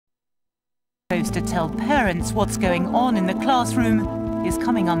supposed to tell parents what's going on in the classroom is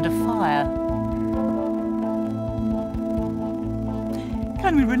coming under fire.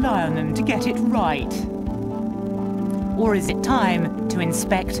 Can we rely on them to get it right? Or is it time to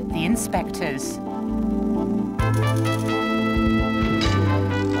inspect the inspectors?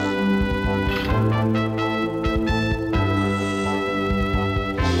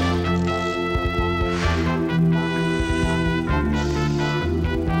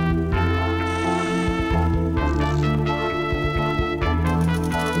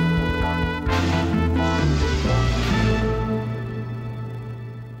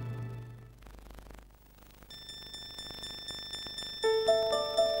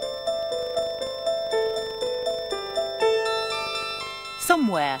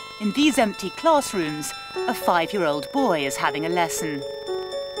 Somewhere in these empty classrooms, a 5-year-old boy is having a lesson.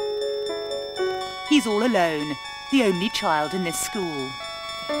 He's all alone, the only child in this school.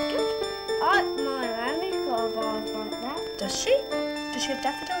 My mammy's got a vase like that. Does she? Does she have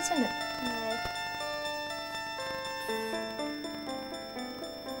daffodils in it? No.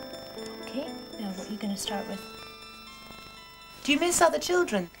 Okay, now what are you going to start with? Do you miss other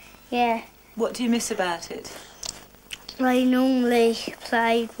children? Yeah. What do you miss about it? They normally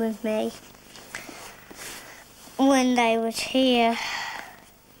played with me when they was here.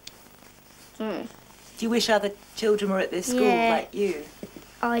 Do you wish other children were at this school like you?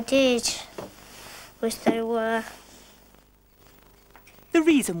 I did. Wish they were. The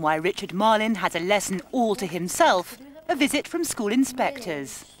reason why Richard Marlin has a lesson all to himself, a visit from school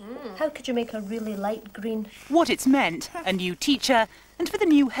inspectors. How could you make a really light green? What it's meant, a new teacher, and for the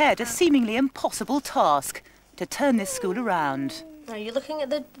new head, a seemingly impossible task, to turn this school around. Are you looking at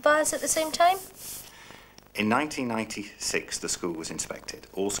the vase at the same time? In 1996, the school was inspected.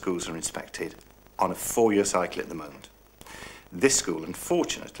 All schools are inspected on a 4-year cycle at the moment. This school,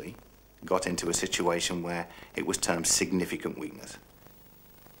 unfortunately, got into a situation where it was termed significant weakness.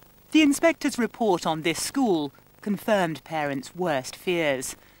 The inspector's report on this school confirmed parents' worst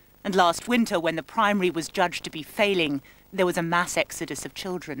fears. And last winter, when the primary was judged to be failing, there was a mass exodus of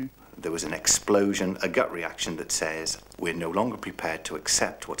children. There was an explosion, a gut reaction that says, we're no longer prepared to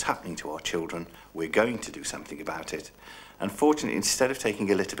accept what's happening to our children, we're going to do something about it. Unfortunately, instead of taking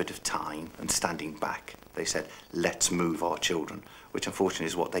a little bit of time and standing back, they said, let's move our children, which unfortunately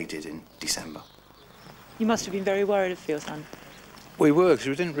is what they did in December. You must have been very worried for your son. We were, because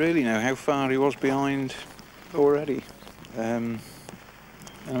we didn't really know how far he was behind already.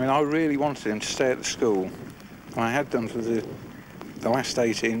 I really wanted him to stay at the school. I had done for the last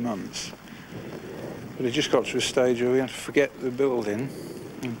 18 months. But it just got to a stage where we had to forget the building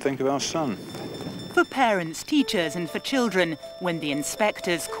and think of our son. For parents, teachers and for children, when the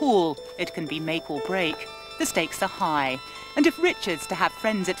inspectors call, it can be make or break. The stakes are high. And if Richard's to have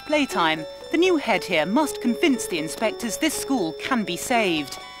friends at playtime, the new head here must convince the inspectors this school can be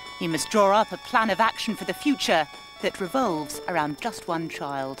saved. He must draw up a plan of action for the future that revolves around just one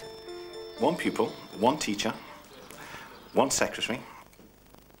child. One pupil, one teacher, one secretary,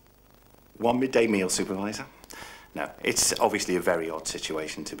 one midday meal supervisor. No, it's obviously a very odd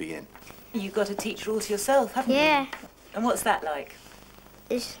situation to be in. You've got a teacher all to yourself, haven't you? Yeah. And what's that like?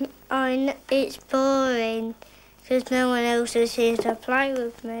 It's boring because no one else is here to play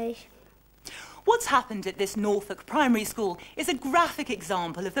with me. What's happened at this Norfolk primary school is a graphic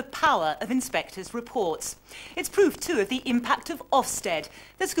example of the power of inspectors' reports. It's proof, too, of the impact of Ofsted,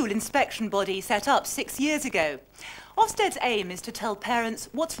 the school inspection body set up 6 years ago. Ofsted's aim is to tell parents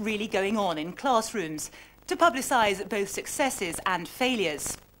what's really going on in classrooms, to publicise both successes and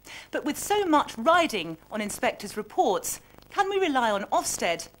failures. But with so much riding on inspectors' reports, can we rely on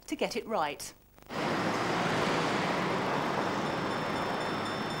Ofsted to get it right?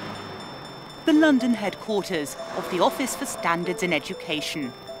 The London headquarters of the Office for Standards in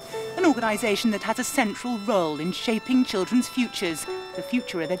Education, an organisation that has a central role in shaping children's futures, the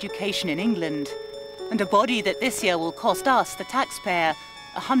future of education in England, and a body that this year will cost us, the taxpayer,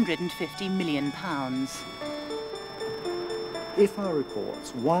 £150 million. If our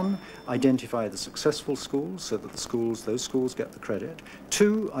reports, 1, identify the successful schools so that those schools get the credit,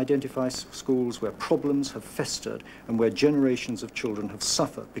 2, identify schools where problems have festered and where generations of children have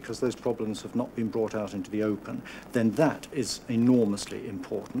suffered because those problems have not been brought out into the open, then that is enormously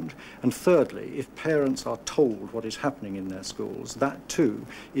important. And thirdly, if parents are told what is happening in their schools, that too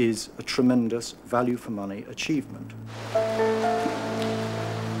is a tremendous value for money achievement.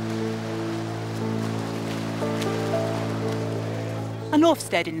 An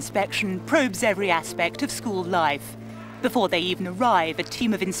Ofsted inspection probes every aspect of school life. Before they even arrive, a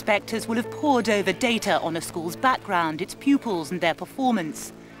team of inspectors will have pored over data on a school's background, its pupils and their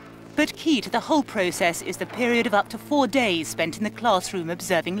performance. But key to the whole process is the period of up to 4 days spent in the classroom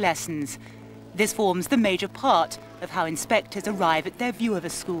observing lessons. This forms the major part of how inspectors arrive at their view of a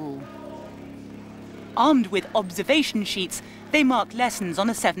school. Armed with observation sheets, they mark lessons on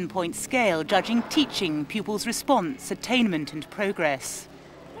a 7-point scale, judging teaching, pupils' response, attainment and progress.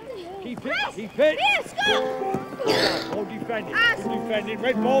 Keep it. Yes, go! Hold defending. Hold defending.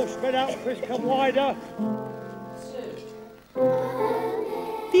 Red ball, spread out. Chris, come wider.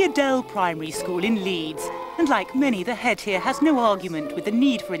 The Adele Primary School in Leeds, and like many, the head here has no argument with the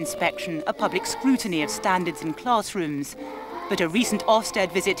need for inspection, a public scrutiny of standards in classrooms. But a recent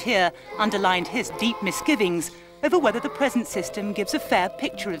Ofsted visit here underlined his deep misgivings over whether the present system gives a fair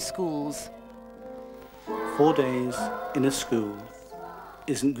picture of schools. 4 days in a school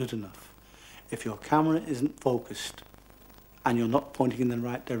isn't good enough. If your camera isn't focused and you're not pointing in the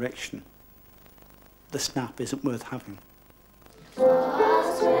right direction, the snap isn't worth having.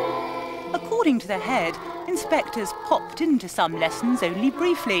 According to the head, inspectors popped into some lessons only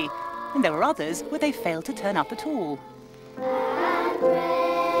briefly, and there were others where they failed to turn up at all.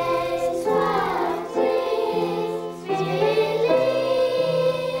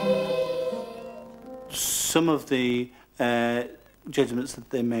 Some of the judgments that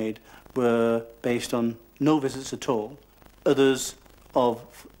they made were based on no visits at all, others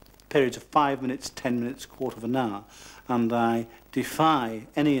of periods of 5 minutes, 10 minutes, quarter of an hour, and I defy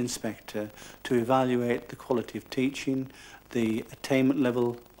any inspector to evaluate the quality of teaching, the attainment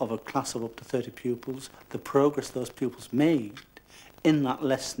level of a class of up to 30 pupils, the progress those pupils made in that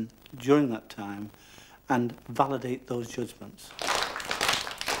lesson during that time, and validate those judgments.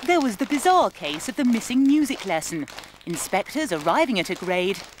 There was the bizarre case of the missing music lesson, inspectors arriving at a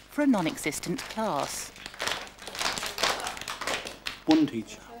grade for a non-existent class. One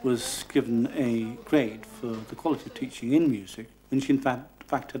teacher was given a grade for the quality of teaching in music when she in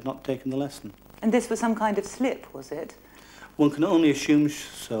fact had not taken the lesson. And this was some kind of slip, was it? One can only assume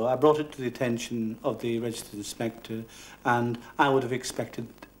so. I brought it to the attention of the registered inspector, and I would have expected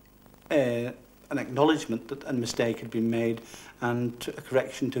an acknowledgement that a mistake had been made and a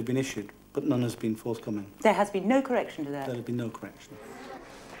correction to have been issued, but none has been forthcoming. There has been no correction to that? There has been no correction.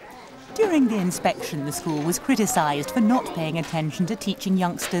 During the inspection, the school was criticised for not paying attention to teaching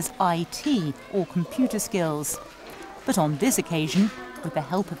youngsters IT or computer skills. But on this occasion, with the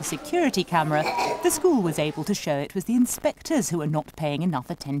help of a security camera, the school was able to show it was the inspectors who were not paying enough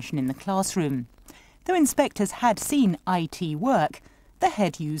attention in the classroom. Though inspectors had seen IT work, the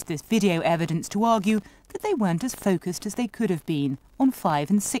head used this video evidence to argue that they weren't as focused as they could have been on 5-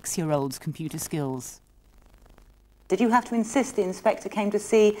 and 6-year-olds' computer skills. Did you have to insist the inspector came to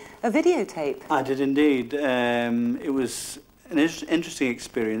see a videotape? I did indeed. It was an interesting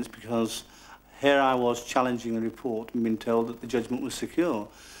experience because here I was challenging the report and being told that the judgment was secure.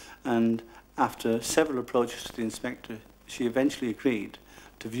 And after several approaches to the inspector, she eventually agreed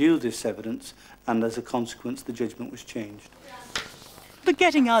to view this evidence, and as a consequence, the judgment was changed. But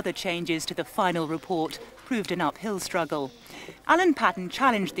getting other changes to the final report proved an uphill struggle. Alan Patton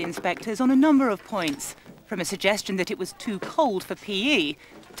challenged the inspectors on a number of points, from a suggestion that it was too cold for PE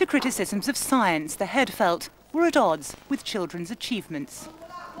to criticisms of science the head felt were at odds with children's achievements.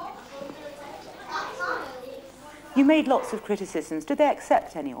 You made lots of criticisms. Did they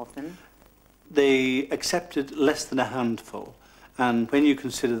accept any of them? They accepted less than a handful, and when you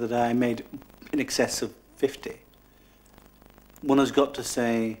consider that I made in excess of 50, one has got to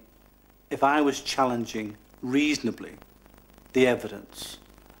say, if I was challenging reasonably the evidence,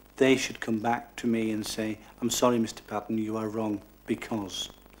 they should come back to me and say, I'm sorry, Mr. Patton, you are wrong, because,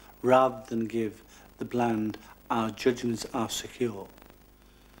 rather than give the bland, our judgments are secure,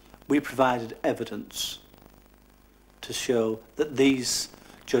 we provided evidence to show that these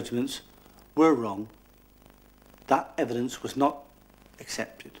judgments were wrong. That evidence was not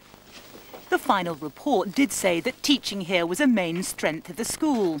accepted. The final report did say that teaching here was a main strength of the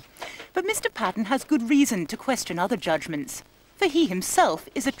school. But Mr. Patton has good reason to question other judgments, for he himself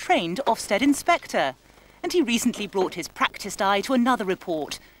is a trained Ofsted inspector, and he recently brought his practised eye to another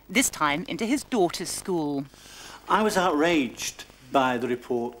report, this time into his daughter's school. I was outraged by the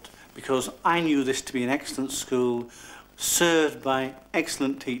report because I knew this to be an excellent school, served by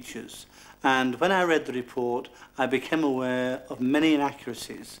excellent teachers. And when I read the report, I became aware of many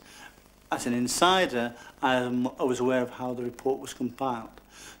inaccuracies. As an insider, I was aware of how the report was compiled.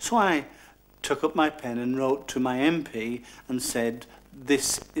 So I took up my pen and wrote to my MP and said,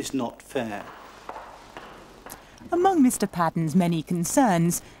 this is not fair. Among Mr. Patton's many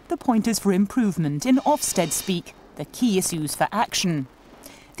concerns, the pointers for improvement in Ofsted speak, the key issues for action.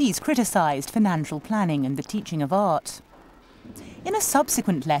 These criticised financial planning and the teaching of art. In a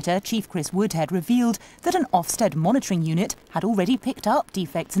subsequent letter, Chief Chris Woodhead revealed that an Ofsted monitoring unit had already picked up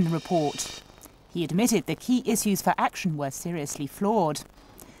defects in the report. He admitted the key issues for action were seriously flawed.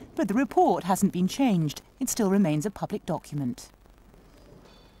 But the report hasn't been changed. It still remains a public document.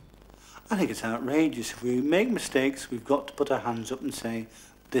 I think it's outrageous. If we make mistakes, we've got to put our hands up and say,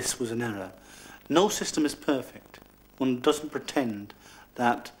 this was an error. No system is perfect. One doesn't pretend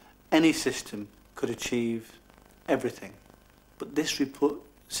that any system could achieve everything. But this report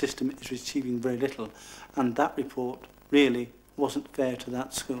system is achieving very little, and that report really wasn't fair to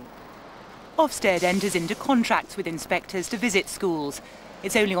that school. Ofsted enters into contracts with inspectors to visit schools.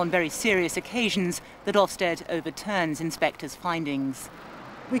 It's only on very serious occasions that Ofsted overturns inspectors' findings.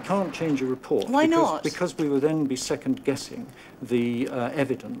 We can't change a report. Why not? Because we would then be second-guessing the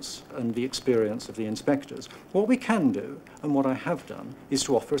evidence and the experience of the inspectors. What we can do, and what I have done, is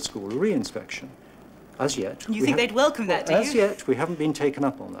to offer a school a re-inspection. As yet... You think they'd welcome that, do you? As yet, we haven't been taken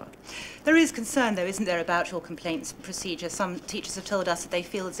up on that. There is concern, though, isn't there, about your complaints procedure? Some teachers have told us that they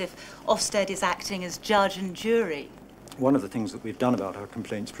feel as if Ofsted is acting as judge and jury. One of the things that we've done about our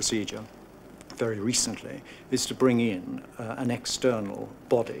complaints procedure very recently is to bring in an external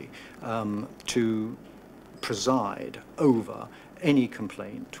body to preside over any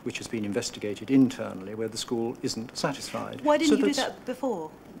complaint which has been investigated internally where the school isn't satisfied. Why didn't you do that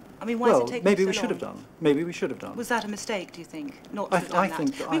before? I mean, why has it taken maybe so we long? should have done. Maybe we should have done. Was that a mistake, do you think, not to have done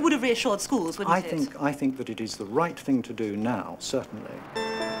that? We would have reassured schools, wouldn't it? I think that it is the right thing to do now, certainly.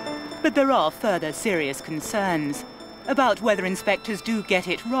 But there are further serious concerns about whether inspectors do get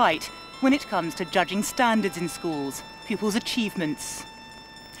it right when it comes to judging standards in schools, pupils' achievements.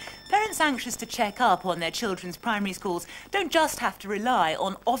 Parents anxious to check up on their children's primary schools don't just have to rely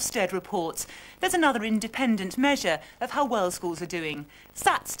on Ofsted reports. There's another independent measure of how well schools are doing.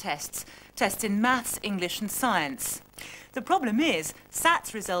 SATS tests, tests in maths, English and science. The problem is,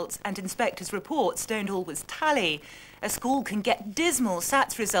 SATS results and inspectors' reports don't always tally. A school can get dismal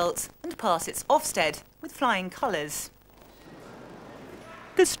SATS results and pass its Ofsted with flying colours.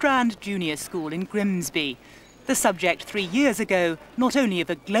 The Strand Junior School in Grimsby. The subject 3 years ago, not only of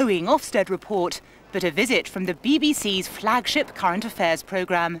a glowing Ofsted report, but a visit from the BBC's flagship current affairs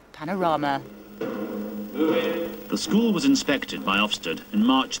programme, Panorama. The school was inspected by Ofsted in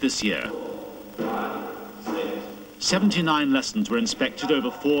March this year. 79 lessons were inspected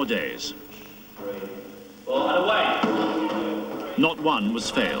over 4 days. Not one was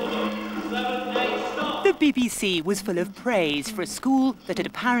failed. The BBC was full of praise for a school that had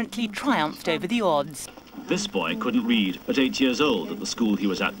apparently triumphed over the odds. This boy couldn't read at 8 years old at the school he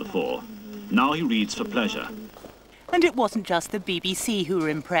was at before. Now he reads for pleasure. And it wasn't just the BBC who were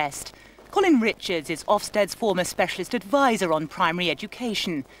impressed. Colin Richards is Ofsted's former specialist advisor on primary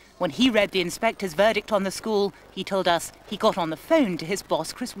education. When he read the inspector's verdict on the school, he told us he got on the phone to his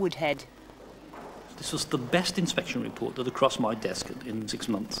boss, Chris Woodhead. This was the best inspection report that had crossed my desk in 6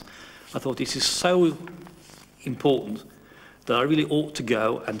 months. I thought this is so important that I really ought to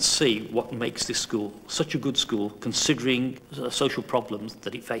go and see what makes this school such a good school, considering the social problems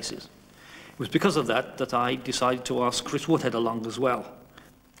that it faces. It was because of that that I decided to ask Chris Woodhead along as well.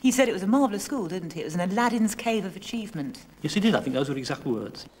 He said it was a marvellous school, didn't he? It was an Aladdin's cave of achievement. Yes, he did. I think those were the exact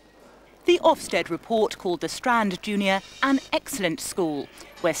words. The Ofsted report called the Strand Junior an excellent school,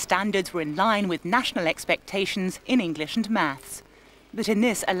 where standards were in line with national expectations in English and maths. But in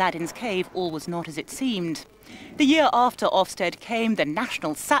this Aladdin's cave, all was not as it seemed. The year after Ofsted came, the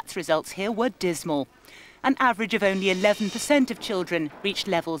national SATS results here were dismal. An average of only 11% of children reached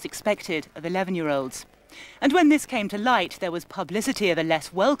levels expected of 11-year-olds. And when this came to light, there was publicity of a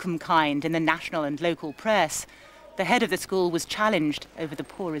less welcome kind in the national and local press. The head of the school was challenged over the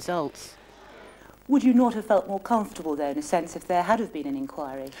poor results. Would you not have felt more comfortable, though, in a sense, if there had have been an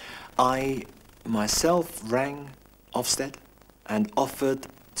inquiry? I myself rang Ofsted and offered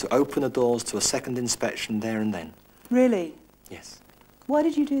to open the doors to a second inspection there and then. Really? Yes. Why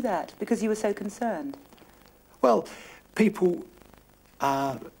did you do that? Because you were so concerned? Well, people,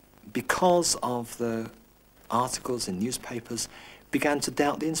 because of the articles in newspapers, began to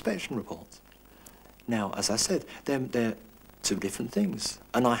doubt the inspection reports. Now, as I said, they're two different things,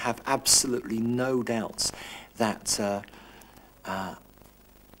 and I have absolutely no doubts that the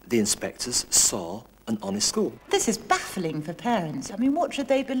inspectors saw an honest school. This is baffling for parents. I mean, what should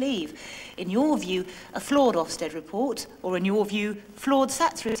they believe? In your view, a flawed Ofsted report, or in your view, flawed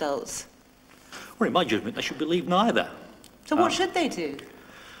SATS results? Well, in my judgment, they should believe neither. So what should they do?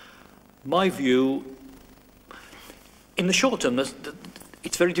 My view, in the short term,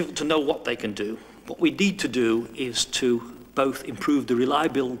 it's very difficult to know what they can do. What we need to do is to both improve the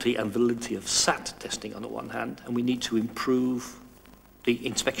reliability and validity of SAT testing on the one hand, and we need to improve the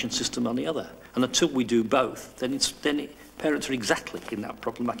inspection system on the other. And until we do both, then parents are exactly in that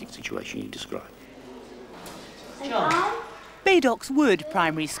problematic situation you described. Badock's Wood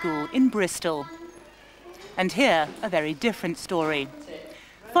Primary School in Bristol. And here, a very different story.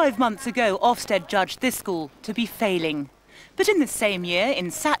 5 months ago, Ofsted judged this school to be failing. But in the same year, in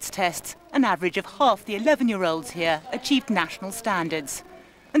SATs tests, an average of half the 11-year-olds here achieved national standards.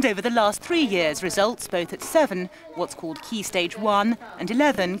 And over the last 3 years, results both at 7, what's called Key Stage 1, and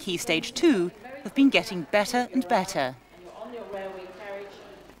 11, Key Stage 2, have been getting better and better.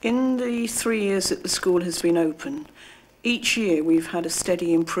 In the 3 years that the school has been open, each year we've had a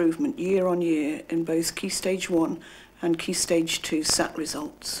steady improvement year on year in both Key Stage 1 and Key Stage 2 SAT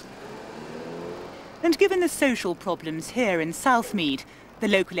results. And given the social problems here in Southmead, the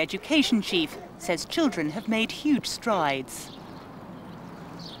local education chief says children have made huge strides.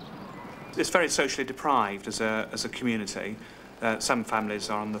 It's very socially deprived as a community. Some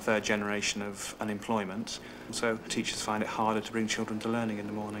families are on the 3rd generation of unemployment, so teachers find it harder to bring children to learning in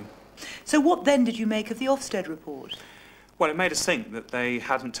the morning. So what then did you make of the Ofsted report? Well, it made us think that they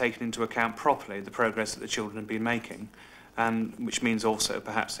hadn't taken into account properly the progress that the children had been making, and which means also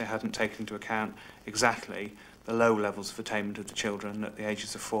perhaps they hadn't taken into account exactly the low levels of attainment of the children at the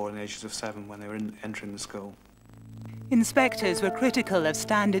ages of 4 and the ages of 7 when they were entering the school. Inspectors were critical of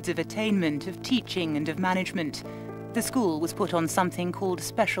standards of attainment, of teaching and of management. The school was put on something called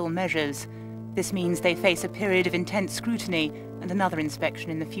special measures. This means they face a period of intense scrutiny and another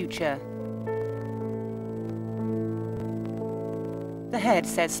inspection in the future. The head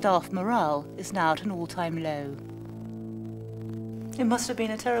says staff morale is now at an all-time low. It must have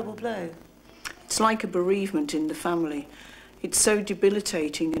been a terrible blow. It's like a bereavement in the family. It's so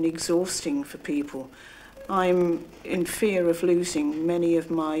debilitating and exhausting for people. I'm in fear of losing many of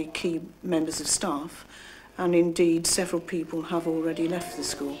my key members of staff, and indeed several people have already left the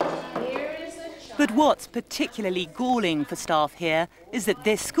school. But what's particularly galling for staff here is that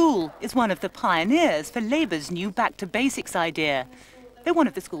this school is one of the pioneers for Labour's new Back to Basics idea. They're one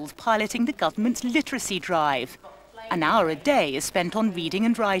of the schools piloting the government's literacy drive. An hour a day is spent on reading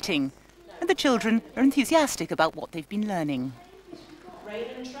and writing, and the children are enthusiastic about what they've been learning.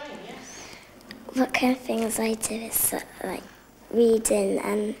 What kind of things I do is like reading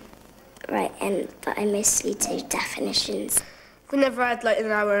and writing, but I mostly do definitions. We never had like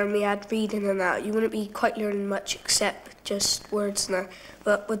an hour and we had reading and that. You wouldn't be quite learning much except just words and that.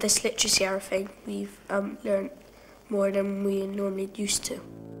 But with this literacy hour thing, we've learned more than we normally used to.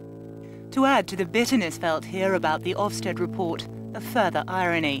 To add to the bitterness felt here about the Ofsted report, a further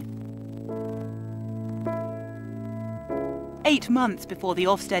irony. 8 months before the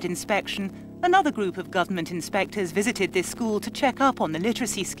Ofsted inspection, another group of government inspectors visited this school to check up on the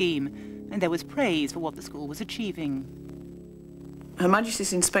literacy scheme, and there was praise for what the school was achieving. Her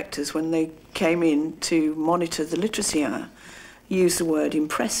Majesty's inspectors, when they came in to monitor the literacy hour, used the word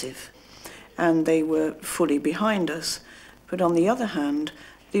impressive, and they were fully behind us. But on the other hand,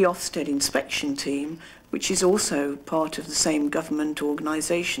 the Ofsted inspection team, which is also part of the same government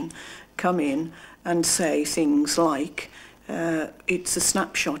organisation, come in and say things like, it's a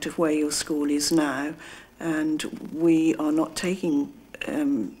snapshot of where your school is now, and we are not taking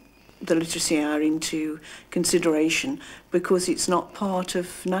the literacy hour into consideration because it's not part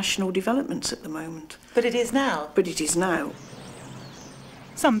of national developments at the moment. But it is now. But it is now.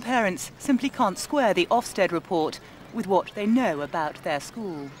 Some parents simply can't square the Ofsted report with what they know about their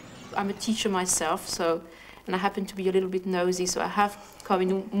school. I'm a teacher myself, and I happen to be a little bit nosy, so I have come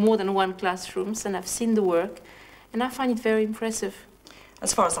in more than one classrooms and I've seen the work, and I find it very impressive.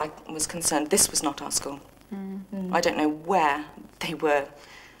 As far as I was concerned, this was not our school. I don't know where they were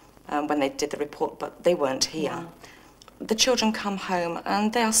when they did the report, but they weren't here. Yeah. The children come home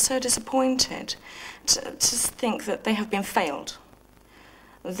and they are so disappointed to think that they have been failed.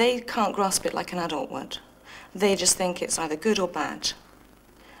 They can't grasp it like an adult would. They just think it's either good or bad.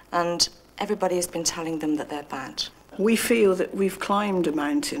 And everybody has been telling them that they're bad. We feel that we've climbed a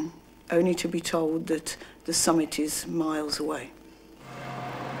mountain only to be told that the summit is miles away.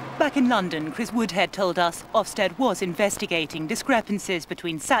 Back in London, Chris Woodhead told us Ofsted was investigating discrepancies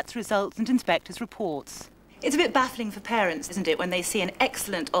between SATs results and inspectors' reports. It's a bit baffling for parents, isn't it, when they see an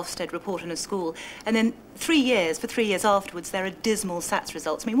excellent Ofsted report in a school, and then for 3 years afterwards, there are dismal SATs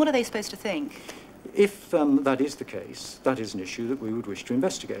results. I mean, what are they supposed to think? if that is the case, that is an issue that we would wish to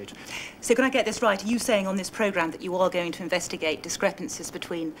investigate. So can I get this right? Are you saying on this programme that you are going to investigate discrepancies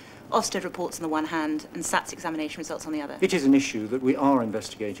between Ofsted reports on the one hand and SAT's examination results on the other? It is an issue that we are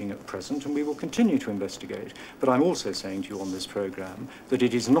investigating at present, and we will continue to investigate. But I'm also saying to you on this programme that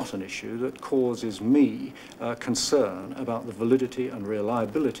it is not an issue that causes me concern about the validity and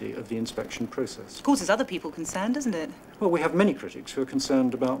reliability of the inspection process. It causes other people concern, doesn't it? Well, we have many critics who are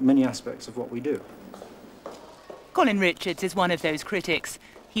concerned about many aspects of what we do. Colin Richards is one of those critics.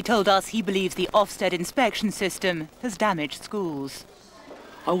 He told us he believes the Ofsted inspection system has damaged schools.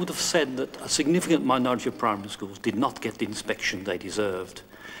 I would have said that a significant minority of primary schools did not get the inspection they deserved,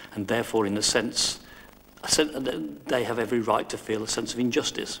 and therefore, in a sense, they have every right to feel a sense of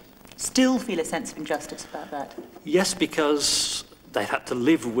injustice. Still feel a sense of injustice about that? Yes, because they had to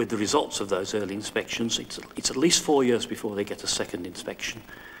live with the results of those early inspections. It's at least 4 years before they get a second inspection.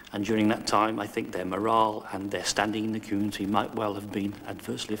 And during that time, I think their morale and their standing in the community might well have been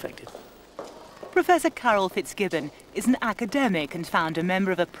adversely affected. Professor Carol Fitzgibbon is an academic and founder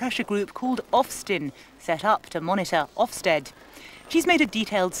member of a pressure group called Ofstin, set up to monitor Ofsted. She's made a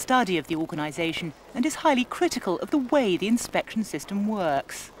detailed study of the organisation and is highly critical of the way the inspection system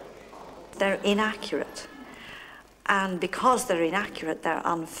works. They're inaccurate. And because they're inaccurate, they're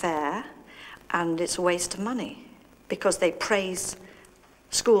unfair, and it's a waste of money, because they praise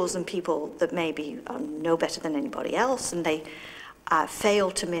schools and people that maybe are no better than anybody else, and they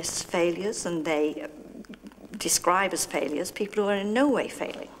fail to miss failures, and they describe as failures people who are in no way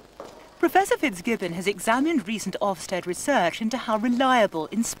failing. Professor Fitzgibbon has examined recent Ofsted research into how reliable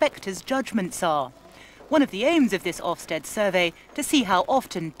inspectors' judgments are. One of the aims of this Ofsted survey to see how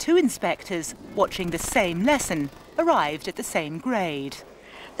often two inspectors watching the same lesson arrived at the same grade.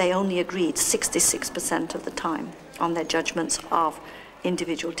 They only agreed 66% of the time on their judgments of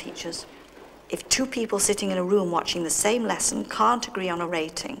individual teachers. If two people sitting in a room watching the same lesson can't agree on a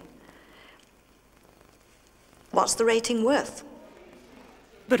rating, what's the rating worth?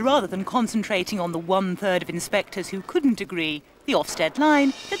 But rather than concentrating on the 1/3 of inspectors who couldn't agree, the Ofsted line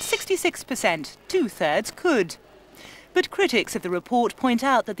at 66%, 2/3 could. But critics of the report point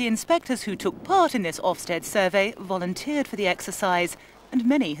out that the inspectors who took part in this Ofsted survey volunteered for the exercise, and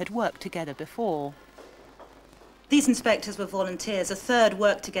many had worked together before. These inspectors were volunteers. A third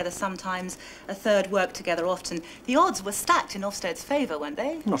worked together sometimes, a third worked together often. The odds were stacked in Ofsted's favour, weren't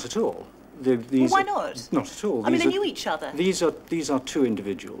they? Not at all. Well, why not? Not at all. I mean, they knew each other. These are two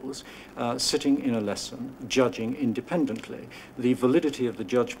individuals sitting in a lesson, judging independently. The validity of the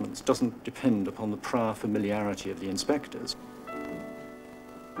judgments doesn't depend upon the prior familiarity of the inspectors.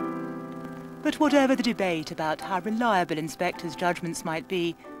 But whatever the debate about how reliable inspectors' judgments might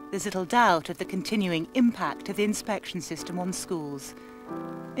be, there's little doubt of the continuing impact of the inspection system on schools.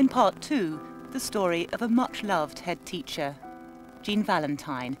 In part 2, the story of a much-loved head teacher, Jean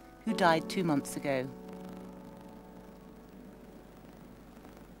Valentine, who died 2 months ago.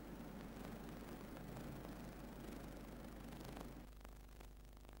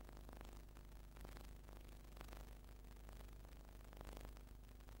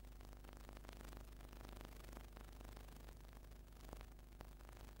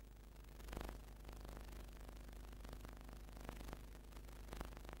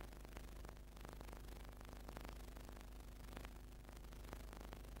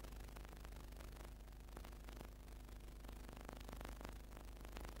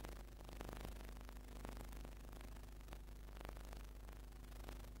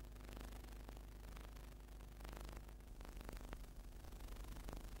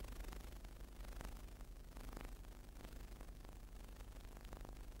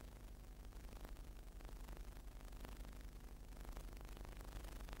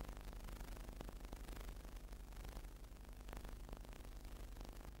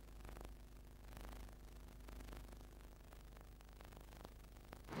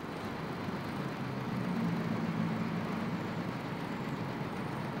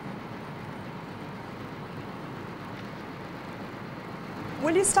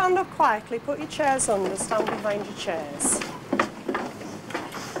 Will you stand up quietly, put your chairs under, stand behind your chairs.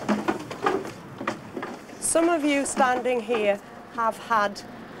 Some of you standing here have had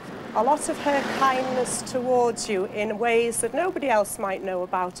a lot of her kindness towards you in ways that nobody else might know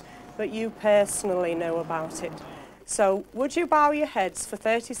about, but you personally know about it. So would you bow your heads for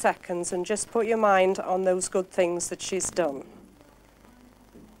 30 seconds and just put your mind on those good things that she's done?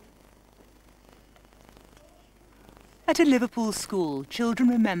 At a Liverpool school, children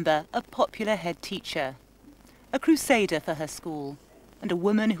remember a popular head teacher, a crusader for her school, and a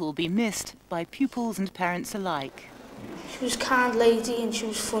woman who will be missed by pupils and parents alike. She was a kind lady and she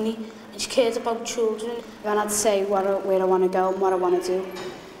was funny and She cares about children. When I'd say where I want to go and what I want to do,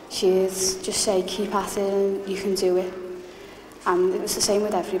 she'd just say, keep at it and you can do it. And it was the same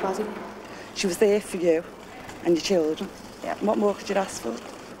with everybody. She was there for you and your children. Yeah, what more could you ask for?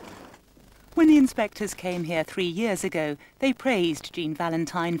 When the inspectors came here 3 years ago, they praised Jean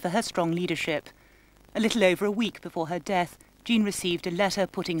Valentine for her strong leadership. A little over a week before her death, Jean received a letter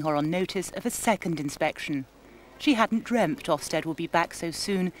putting her on notice of a second inspection. She hadn't dreamt Ofsted would be back so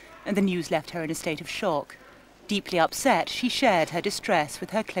soon, and the news left her in a state of shock. Deeply upset, she shared her distress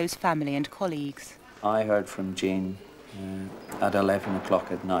with her close family and colleagues. I heard from Jean at 11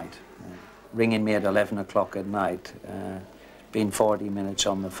 o'clock at night. Ringing me at 11 o'clock at night, being 40 minutes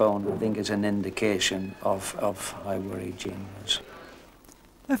on the phone, I think is an indication of how worried Jean was.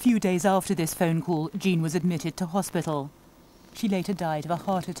 A few days after this phone call, Jean was admitted to hospital. She later died of a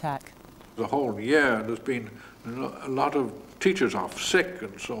heart attack. The whole year there's been a lot of teachers off sick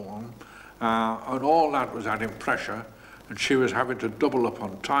and so on, and all that was adding pressure, and she was having to double up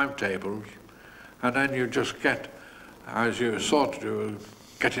on timetables, and then you just get, as you sort of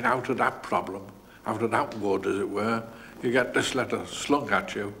getting out of that problem, out of that wood as it were, you get this letter slung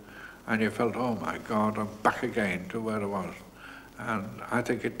at you, and you felt, oh my God, I'm back again to where I was. And I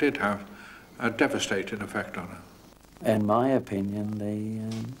think it did have a devastating effect on her. In my opinion,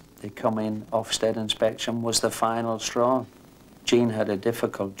 the come-in Ofsted inspection was the final straw. Jean had a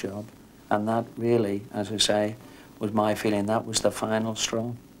difficult job, and that really, as I say, was my feeling, that was the final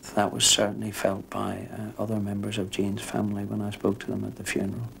straw. That was certainly felt by other members of Jean's family when I spoke to them at the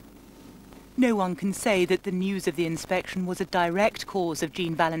funeral. No one can say that the news of the inspection was a direct cause of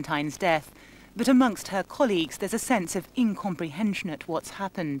Jean Valentine's death, but amongst her colleagues there's a sense of incomprehension at what's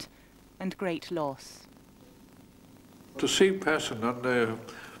happened and great loss. To see a person in the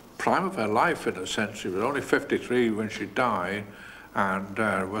prime of her life, in a sense, she was only 53 when she died, and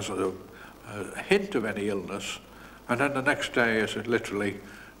there was a hint of any illness, and then the next day, as it literally,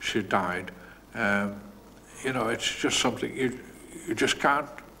 she died. You know, it's just something you just can't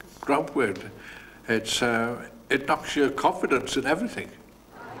grope with. It knocks your confidence in everything.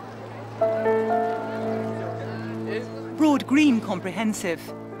 Broad Green Comprehensive,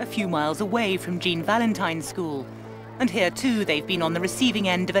 a few miles away from Jean Valentine's school. And here too they've been on the receiving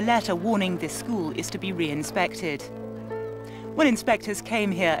end of a letter warning this school is to be re-inspected. When inspectors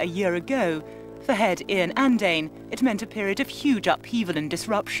came here a year ago, for head Ian Andane, it meant a period of huge upheaval and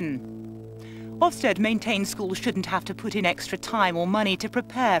disruption. Ofsted maintained schools shouldn't have to put in extra time or money to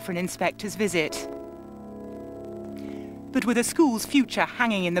prepare for an inspector's visit. But with a school's future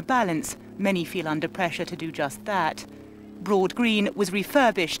hanging in the balance, many feel under pressure to do just that. Broad Green was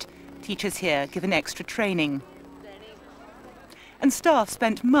refurbished, teachers here given extra training. And staff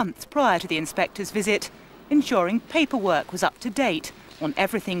spent months prior to the inspector's visit ensuring paperwork was up to date on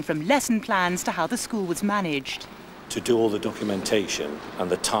everything from lesson plans to how the school was managed. To do all the documentation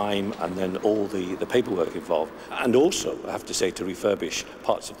and the time and then all the paperwork involved, and also, I have to say, to refurbish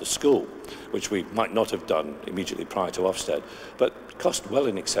parts of the school, which we might not have done immediately prior to Ofsted, but cost well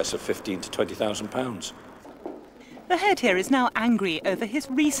in excess of £15,000 to £20,000. The head here is now angry over his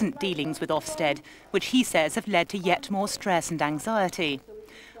recent dealings with Ofsted, which he says have led to yet more stress and anxiety.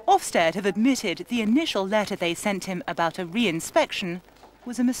 Ofsted have admitted the initial letter they sent him about a re-inspection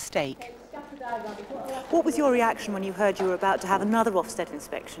was a mistake. What was your reaction when you heard you were about to have another Ofsted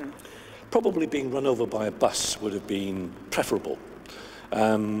inspection? Probably being run over by a bus would have been preferable.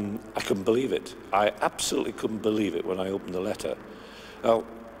 I couldn't believe it. I absolutely couldn't believe it when I opened the letter. Now,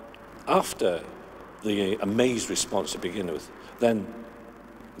 after the amazed response to begin with, then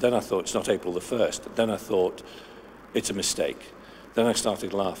I thought it's not April the 1st. Then I thought it's a mistake. Then I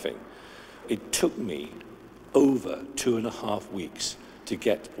started laughing. It took me over 2.5 weeks to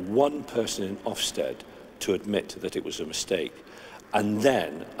get one person in Ofsted to admit that it was a mistake, and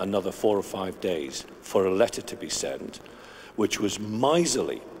then another 4 or 5 days for a letter to be sent, which was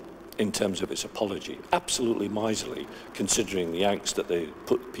miserly in terms of its apology, absolutely miserly, considering the angst that they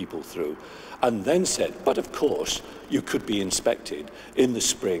put people through, and then said, but of course, you could be inspected in the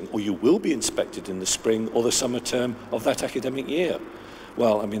spring, or you will be inspected in the spring or the summer term of that academic year.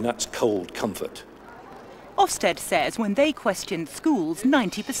 Well, I mean, that's cold comfort. Ofsted says when they questioned schools,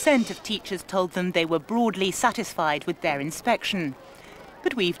 90% of teachers told them they were broadly satisfied with their inspection.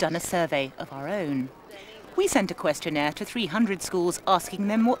 But we've done a survey of our own. We sent a questionnaire to 300 schools asking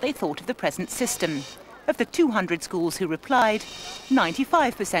them what they thought of the present system. Of the 200 schools who replied,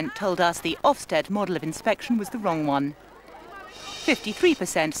 95% told us the Ofsted model of inspection was the wrong one.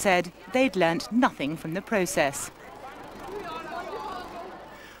 53% said they'd learnt nothing from the process.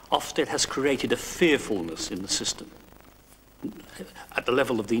 Ofsted has created a fearfulness in the system. at the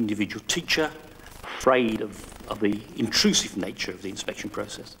level of the individual teacher, afraid of the intrusive nature of the inspection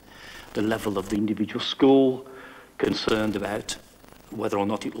process, the level of the individual school, concerned about whether or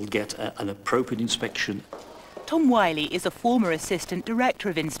not it will get an appropriate inspection. Tom Wiley is a former Assistant Director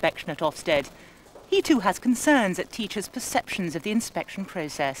of Inspection at Ofsted. He too has concerns at teachers' perceptions of the inspection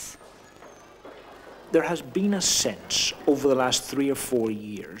process. There has been a sense over the last 3 or 4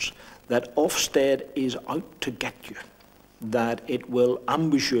 years that Ofsted is out to get you, that it will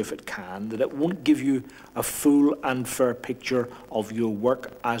ambush you if it can, that it won't give you a full and fair picture of your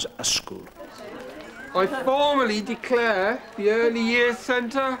work as a school. I formally declare the Early Years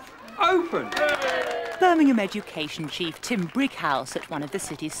Centre open. Birmingham Education Chief Tim Brighouse at one of the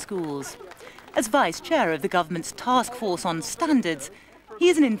city's schools. As Vice Chair of the government's task force on standards, he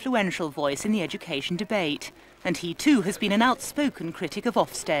is an influential voice in the education debate, and he too has been an outspoken critic of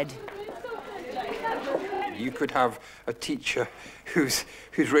Ofsted. You could have a teacher who's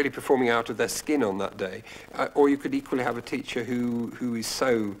really performing out of their skin on that day, or you could equally have a teacher who is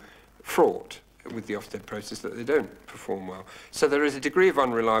so fraught with the Ofsted process that they don't perform well. So there is a degree of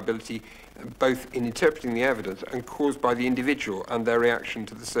unreliability both in interpreting the evidence and caused by the individual and their reaction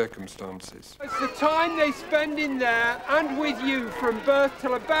to the circumstances. It's the time they spend in there and with you from birth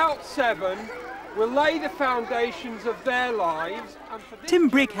till about 7 will lay the foundations of their lives. Tim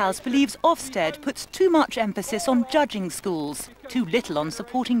Brighouse believes Ofsted puts too much emphasis on judging schools, too little on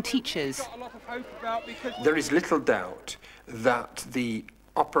supporting teachers. There is little doubt that the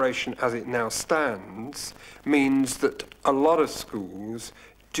operation as it now stands means that a lot of schools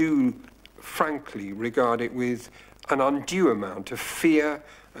do frankly regard it with an undue amount of fear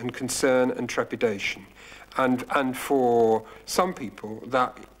and concern and trepidation, and for some people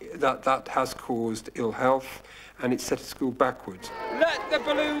that has caused ill health and it's set a school backwards. Let the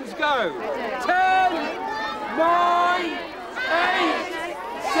balloons go. 10, 9, 8,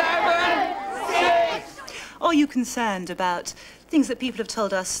 7, 6. Are you concerned about things that people have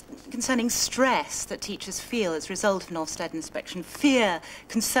told us concerning stress that teachers feel as a result of an Ofsted inspection? Fear,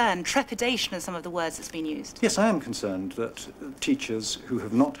 concern, trepidation are some of the words that's been used. Yes, I am concerned that teachers who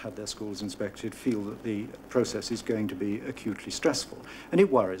have not had their schools inspected feel that the process is going to be acutely stressful. And it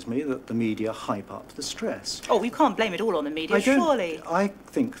worries me that the media hype up the stress. Oh, we can't blame it all on the media, surely. I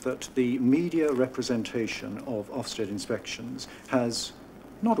think that the media representation of Ofsted inspections has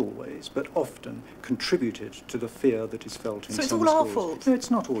not always, but often contributed to the fear that is felt in some schools. So it's all our fault? No, it's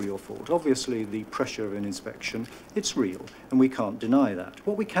not all your fault. Obviously, the pressure of an inspection, it's real, and we can't deny that.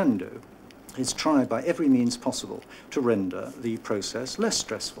 What we can do is try by every means possible to render the process less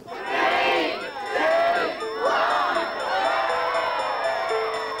stressful.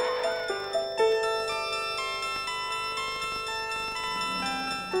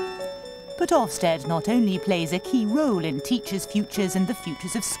 But Ofsted not only plays a key role in teachers' futures and the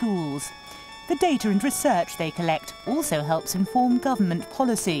futures of schools. The data and research they collect also helps inform government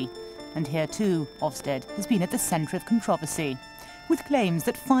policy. And here too, Ofsted has been at the centre of controversy, with claims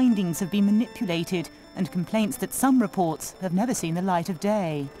that findings have been manipulated and complaints that some reports have never seen the light of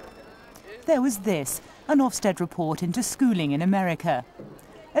day. There was this, an Ofsted report into schooling in America.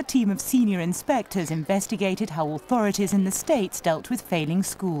 A team of senior inspectors investigated how authorities in the States dealt with failing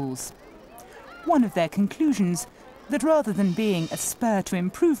schools. One of their conclusions, that rather than being a spur to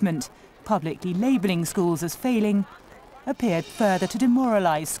improvement, publicly labelling schools as failing, appeared further to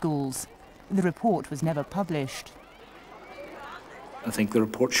demoralise schools. The report was never published. I think the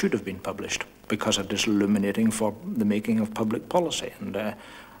report should have been published because it is illuminating for the making of public policy, and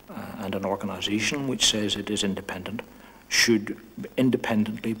an organisation which says it is independent should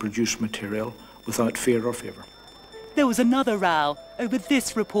independently produce material without fear or favour. There was another row over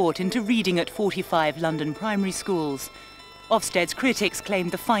this report into reading at 45 London primary schools. Ofsted's critics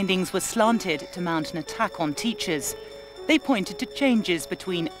claimed the findings were slanted to mount an attack on teachers. They pointed to changes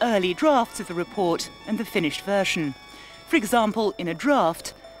between early drafts of the report and the finished version. For example, in a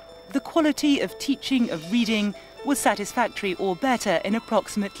draft, the quality of teaching of reading was satisfactory or better in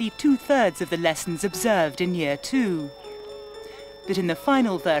approximately 2/3 of the lessons observed in Year 2. But in the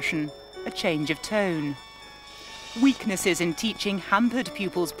final version, a change of tone. Weaknesses in teaching hampered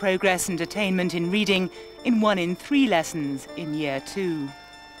pupils' progress and attainment in reading in 1 in 3 lessons in Year 2.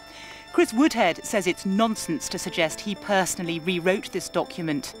 Chris Woodhead says it's nonsense to suggest he personally rewrote this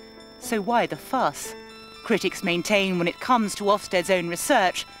document. So why the fuss? Critics maintain when it comes to Ofsted's own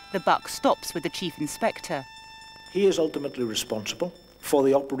research, the buck stops with the chief inspector. He is ultimately responsible for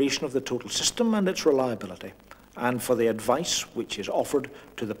the operation of the total system and its reliability, and for the advice which is offered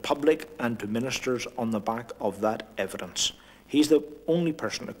to the public and to ministers on the back of that evidence. He's the only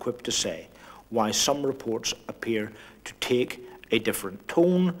person equipped to say why some reports appear to take a different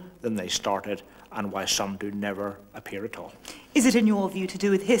tone than they started, and why some do never appear at all. Is it, in your view, to do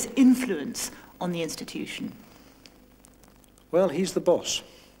with his influence on the institution? Well, he's the boss.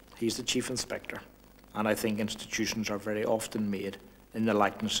 He's the chief inspector. And I think institutions are very often made in the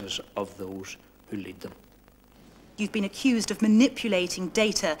likenesses of those who lead them. You've been accused of manipulating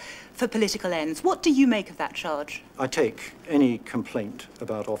data for political ends. What do you make of that charge? I take any complaint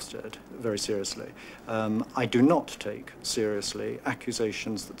about Ofsted very seriously. I do not take seriously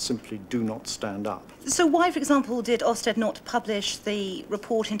accusations that simply do not stand up. So why, for example, did Ofsted not publish the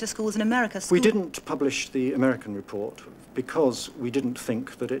report into schools in America? We didn't publish the American report because we didn't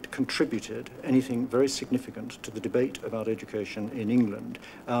think that it contributed anything very significant to the debate about education in England.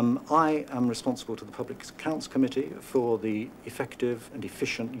 I am responsible to the Public Accounts Committee for the effective and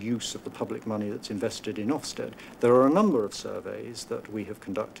efficient use of the public money that's invested in Ofsted. There are a number of surveys that we have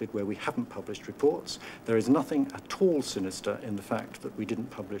conducted where we haven't published reports. There is nothing at all sinister in the fact that we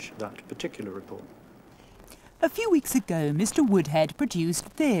didn't publish that particular report. A few weeks ago, Mr. Woodhead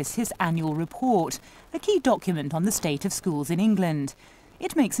produced this, his annual report, a key document on the state of schools in England.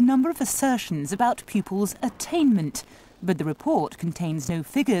 It makes a number of assertions about pupils' attainment, but the report contains no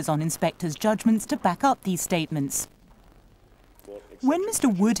figures on inspectors' judgments to back up these statements. When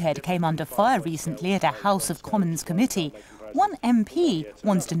Mr. Woodhead came under fire recently at a House of Commons committee, one MP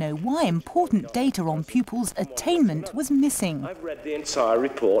wants to know why important data on pupils' attainment was missing. I've read the entire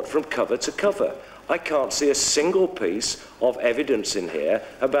report from cover to cover. I can't see a single piece of evidence in here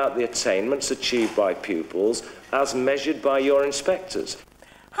about the attainments achieved by pupils as measured by your inspectors.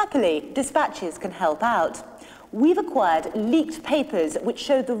 Happily, dispatches can help out. We've acquired leaked papers which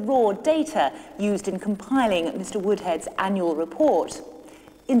show the raw data used in compiling Mr. Woodhead's annual report.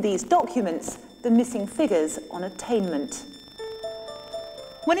 In these documents, the missing figures on attainment.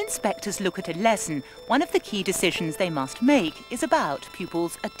 When inspectors look at a lesson, one of the key decisions they must make is about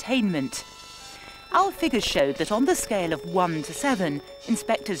pupils' attainment. Our figures showed that on the scale of 1 to 7,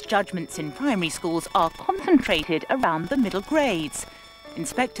 inspectors' judgments in primary schools are concentrated around the middle grades.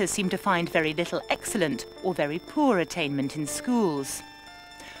 Inspectors seem to find very little excellent or very poor attainment in schools.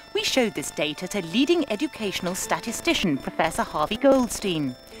 We showed this data to leading educational statistician Professor Harvey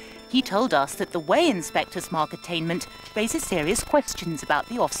Goldstein. He told us that the way inspectors mark attainment raises serious questions about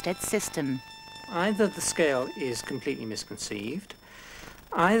the Ofsted system. Either the scale is completely misconceived,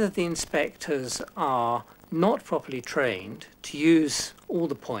 either the inspectors are not properly trained to use all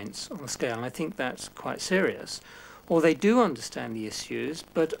the points on the scale, and I think that's quite serious, or they do understand the issues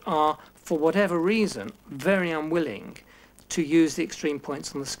but are, for whatever reason, very unwilling to use the extreme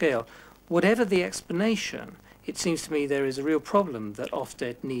points on the scale. Whatever the explanation, it seems to me there is a real problem that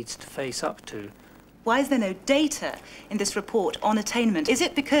Ofsted needs to face up to. Why is there no data in this report on attainment? Is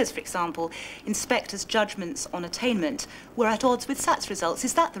it because, for example, inspectors' judgments on attainment were at odds with SATS results?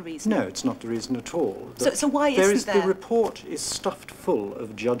 Is that the reason? No, it's not the reason at all. So why isn't there? The report is stuffed full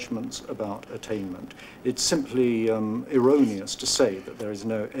of judgments about attainment. It's simply erroneous to say that there is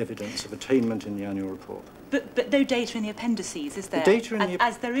no evidence of attainment in the annual report. But no data in the appendices, is there? The data in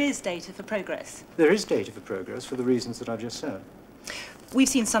as there is data for progress? There is data for progress for the reasons that I've just said. We've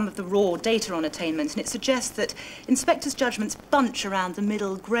seen some of the raw data on attainment, and it suggests that inspectors' judgments bunch around the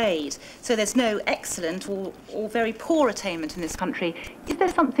middle grade, so there's no excellent or very poor attainment in this country. Is there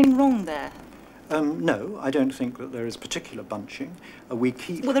something wrong there? No, I don't think that there is particular bunching. Well,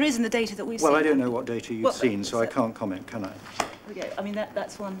 there is in the data that we've seen. Well, I don't know what data you've seen, so I can't comment, can I? Okay, I mean,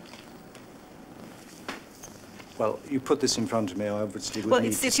 that's one. Well, you put this in front of me, I obviously would well,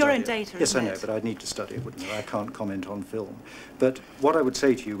 need to study it. Well, it's your own data, Yes, isn't I know, but I'd need to study it, wouldn't I? I can't comment on film. But what I would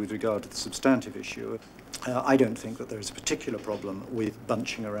say to you with regard to the substantive issue, I don't think that there is a particular problem with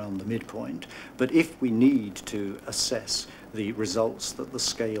bunching around the midpoint, but if we need to assess the results that the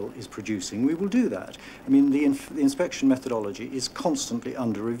scale is producing, we will do that. I mean, the inspection methodology is constantly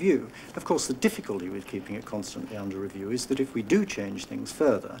under review. Of course, the difficulty with keeping it constantly under review is that if we do change things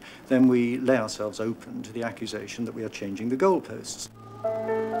further, then we lay ourselves open to the accusation that we are changing the goalposts.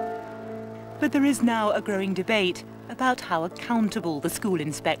 But there is now a growing debate about how accountable the school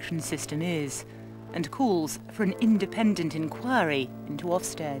inspection system is, and calls for an independent inquiry into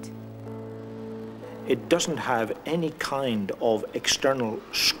Ofsted. It doesn't have any kind of external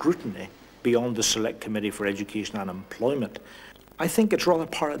scrutiny beyond the Select Committee for Education and Employment. I think it's rather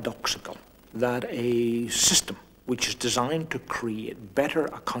paradoxical that a system which is designed to create better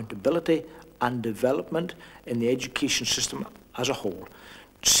accountability and development in the education system as a whole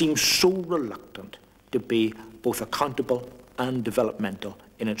seems so reluctant to be both accountable and developmental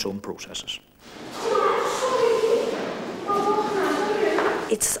in its own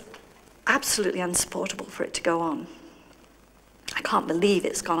absolutely unsupportable for it to go on. I can't believe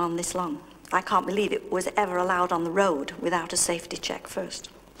it's gone on this long. I can't believe it was ever allowed on the road without a safety check first.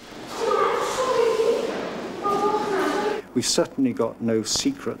 We've certainly got no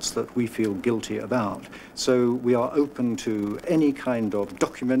secrets that we feel guilty about, so we are open to any kind of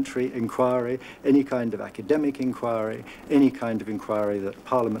documentary inquiry, any kind of academic inquiry, any kind of inquiry that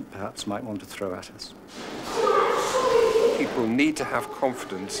Parliament perhaps might want to throw at us. People need to have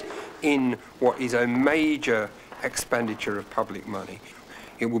confidence in what is a major expenditure of public money.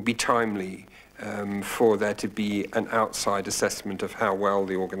 It would be timely for there to be an outside assessment of how well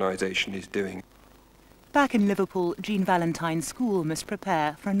the organisation is doing. Back in Liverpool, Jean Valentine's school must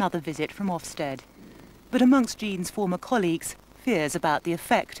prepare for another visit from Ofsted. But amongst Jean's former colleagues, fears about the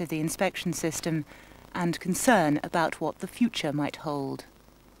effect of the inspection system and concern about what the future might hold.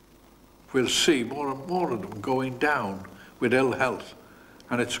 We'll see more and more of them going down with ill health,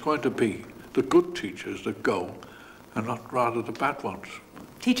 and it's going to be the good teachers that go and not rather the bad ones.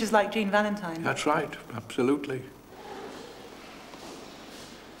 Teachers like Jean Valentine? That's right, absolutely.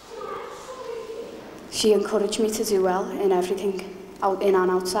 She encouraged me to do well in everything, out in and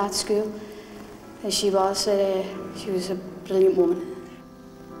outside school. She was a brilliant woman.